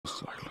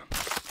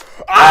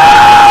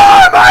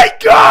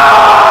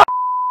No!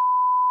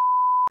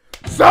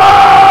 So,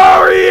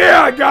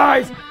 yeah,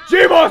 guys,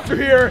 GMosser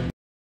here.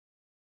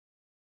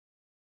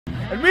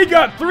 And we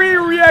got 3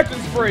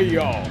 reactions for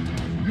y'all.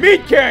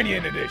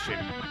 Meatcanyon edition.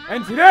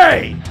 And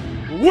today,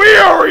 we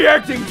are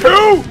reacting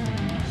to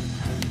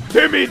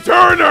Timmy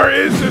Turner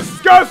is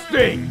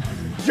Disgusting,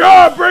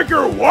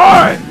 Jawbreaker 1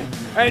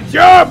 and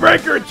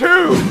Jawbreaker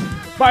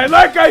 2 by,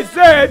 like I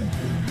said,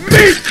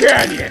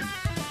 Meatcanyon.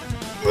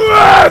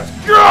 Let's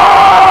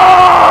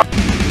go!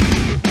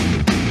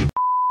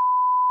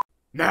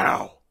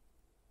 Now.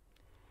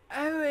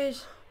 I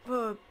wish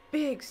for a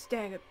big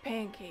stack of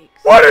pancakes.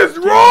 What is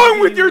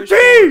wrong with your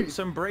teeth?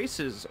 Some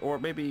braces, or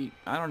maybe,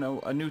 I don't know,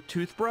 a new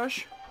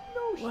toothbrush?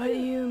 What do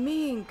you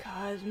mean,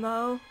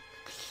 Cosmo?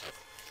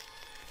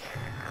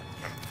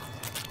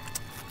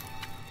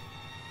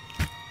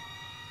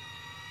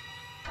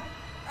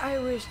 I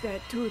wish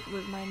that tooth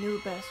was my new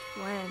best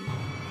friend.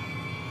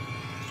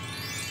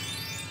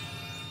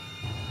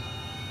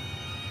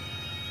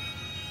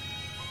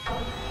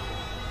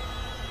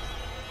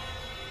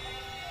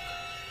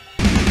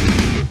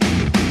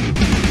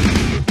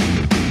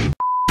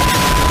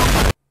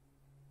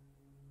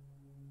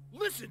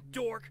 Listen,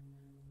 dork!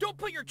 Don't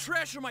put your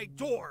trash on my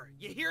door,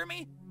 you hear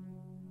me?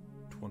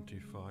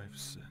 25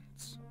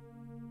 cents.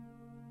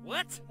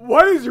 What?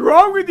 What is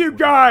wrong with you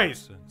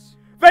guys?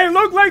 They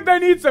look like they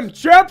need some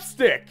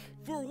chapstick.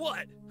 For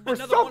what? Or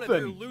Another one of your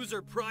something.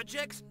 loser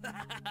projects?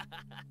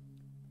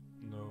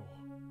 No.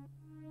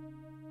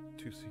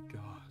 To see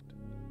God.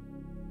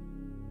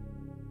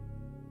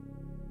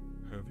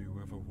 Have you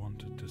ever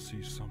wanted to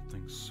see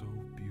something so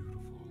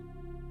beautiful?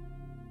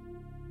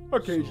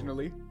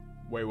 Occasionally.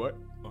 Wait, what?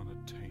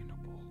 Unattainable.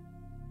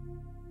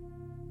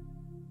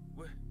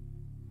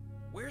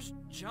 Where's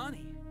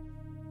Johnny?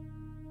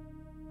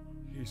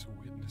 He's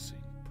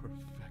witnessing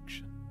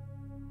perfection.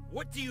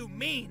 What do you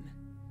mean?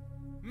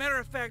 Matter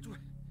of fact,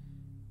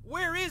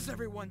 where is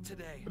everyone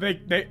today?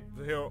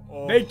 They are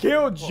all They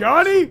killed part of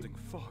Johnny? Something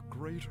far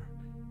greater.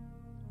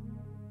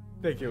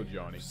 They killed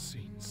Johnny. They've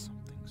seen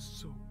something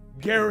so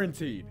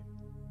Guaranteed.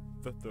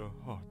 that their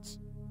hearts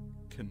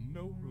can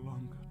no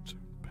longer turn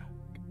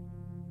back.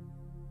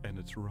 And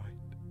it's right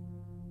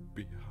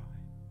behind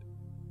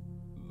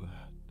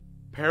that.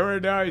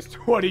 Paradise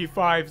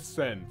 25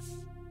 cents.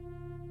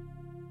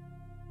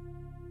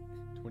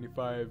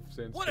 25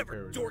 cents. Whatever, for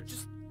paradise. dork,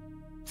 just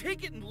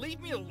take it and leave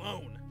me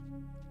alone.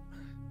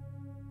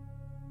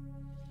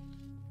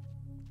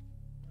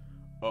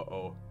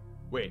 Uh-oh.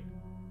 Wait.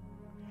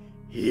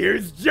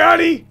 Here's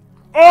Johnny!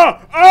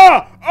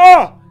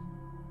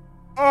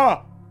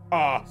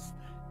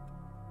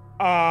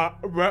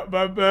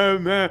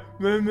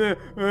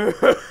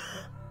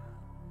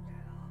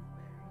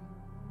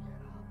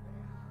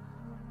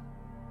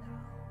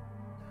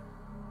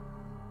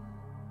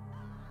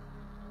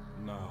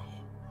 Now,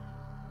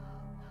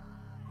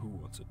 who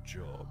wants a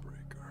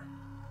jawbreaker?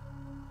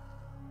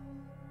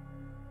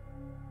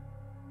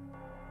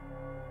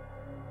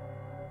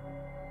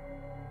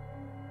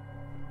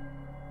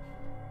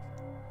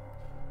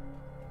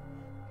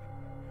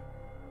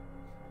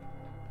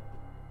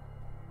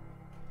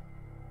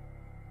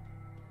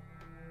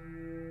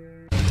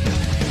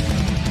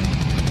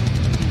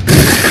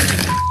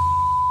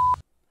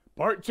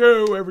 Part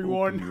 2,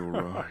 everyone. Open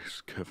your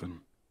eyes,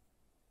 Kevin.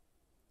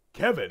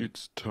 Kevin?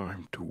 It's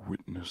time to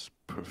witness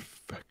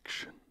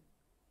perfection.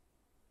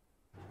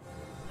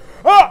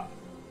 Ah!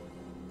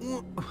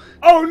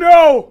 Oh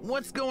no!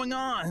 What's going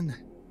on?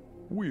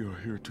 We are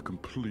here to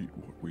complete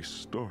what we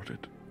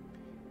started.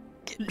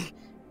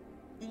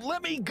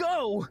 Let me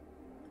go!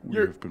 We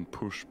have been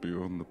pushed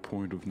beyond the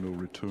point of no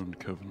return,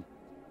 Kevin.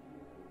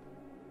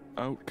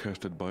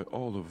 Outcasted by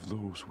all of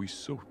those we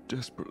so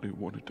desperately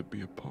wanted to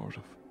be a part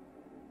of.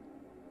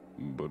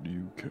 But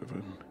you,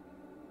 Kevin,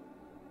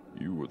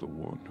 you were the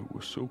one who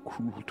was so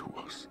cruel to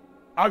us.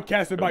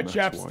 Outcasted by And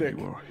that's chapstick.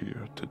 why you are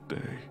here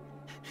today.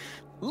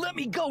 Let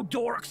me go,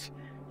 dorks!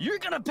 You're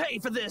gonna pay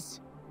for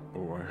this!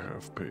 Oh, I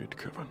have paid,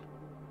 Kevin.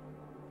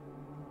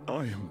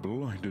 I am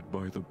blinded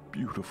by the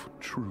beautiful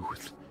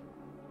truth.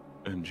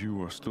 And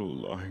you are still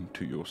lying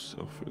to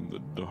yourself in the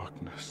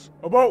darkness.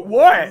 About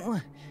what?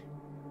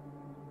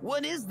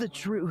 What is the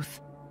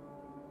truth?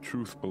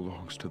 Truth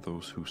belongs to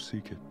those who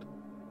seek it.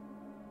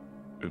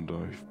 And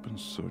I've been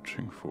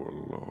searching for a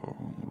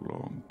long,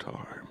 long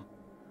time.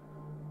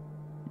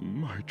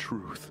 My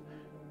truth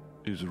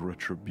is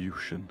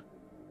retribution.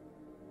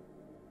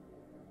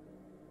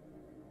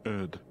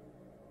 Ed,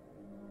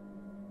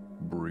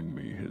 bring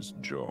me his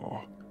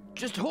jaw.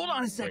 Just hold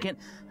on a second.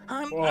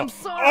 I'm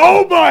sorry.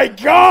 Oh my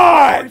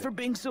god! Sorry for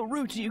being so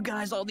rude to you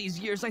guys all these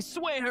years, I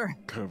swear.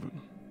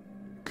 Kevin.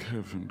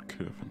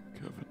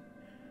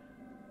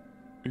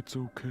 It's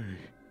okay.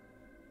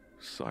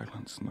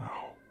 Silence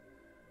now.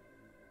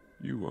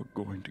 You are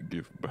going to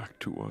give back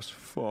to us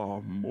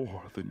far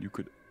more than you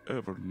could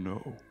ever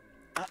know.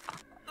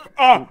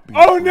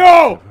 Oh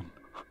no!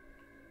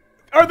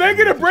 Are they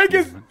gonna break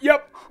his?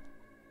 Yep.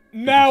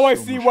 Now I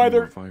see why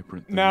they're.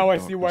 Now I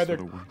see why they're.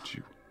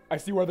 I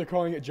see why they're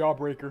calling it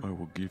Jawbreaker. I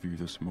will give you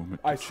this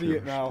moment to I see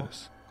it cherish now.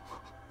 this.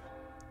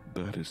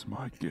 That is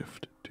my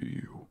gift to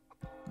you.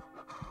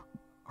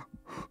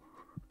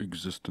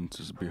 Existence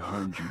is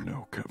behind you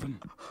now,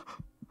 Kevin.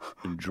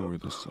 Enjoy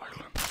the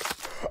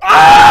silence.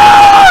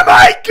 Oh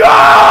my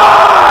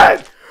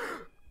god!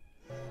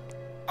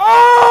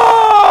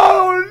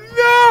 Oh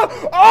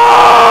no!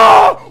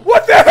 Oh!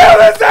 What the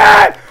hell is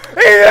that?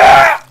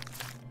 Yeah!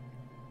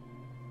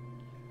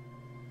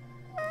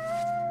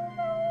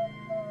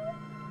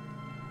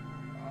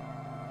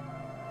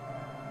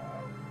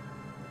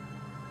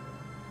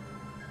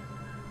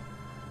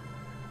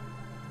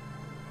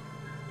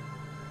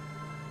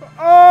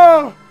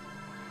 Oh!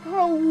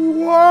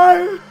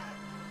 What?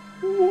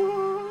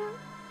 What?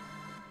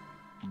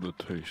 The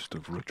taste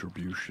of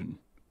retribution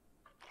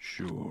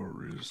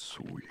sure is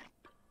sweet.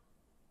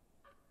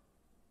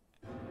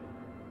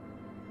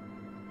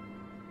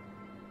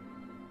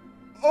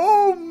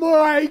 Oh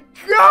my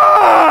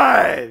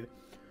god!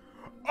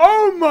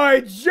 Oh my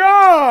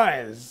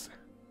jaws!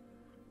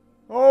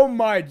 Oh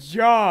my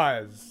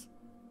jaws!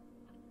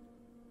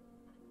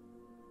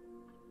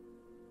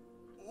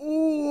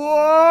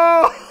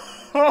 Whoa!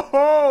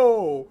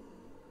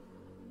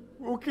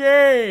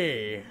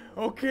 Okay,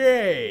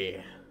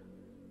 okay.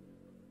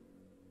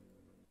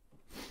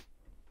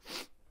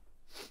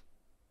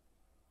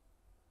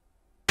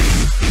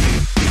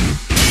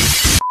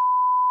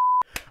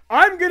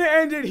 I'm gonna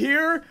end it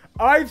here.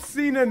 I've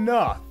seen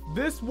enough.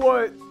 These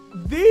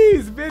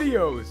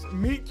videos,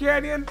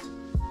 Meatcanyon,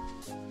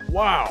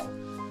 wow.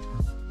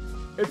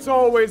 It's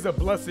always a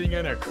blessing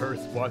and a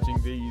curse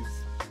watching these.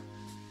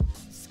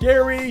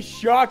 Scary,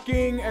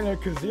 shocking, and a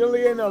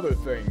gazillion other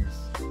things.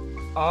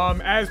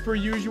 As per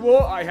usual,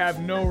 I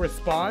have no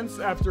response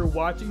after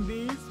watching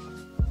these.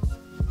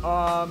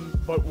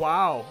 But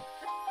wow,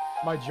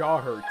 my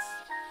jaw hurts.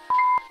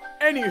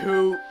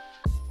 Anywho,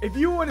 if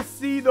you want to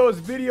see those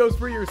videos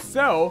for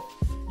yourself,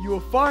 you will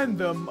find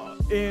them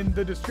in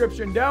the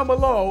description down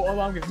below,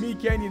 along with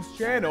Meatcanyon's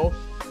channel.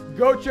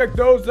 Go check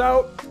those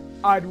out.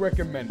 I'd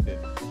recommend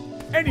it.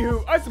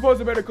 Anywho, I suppose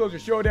I better close the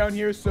show down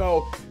here,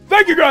 so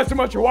thank you guys so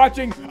much for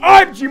watching.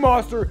 I'm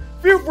GMosser.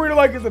 Feel free to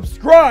like and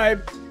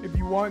subscribe if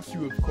you want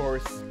to, of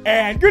course.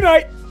 And good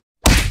night.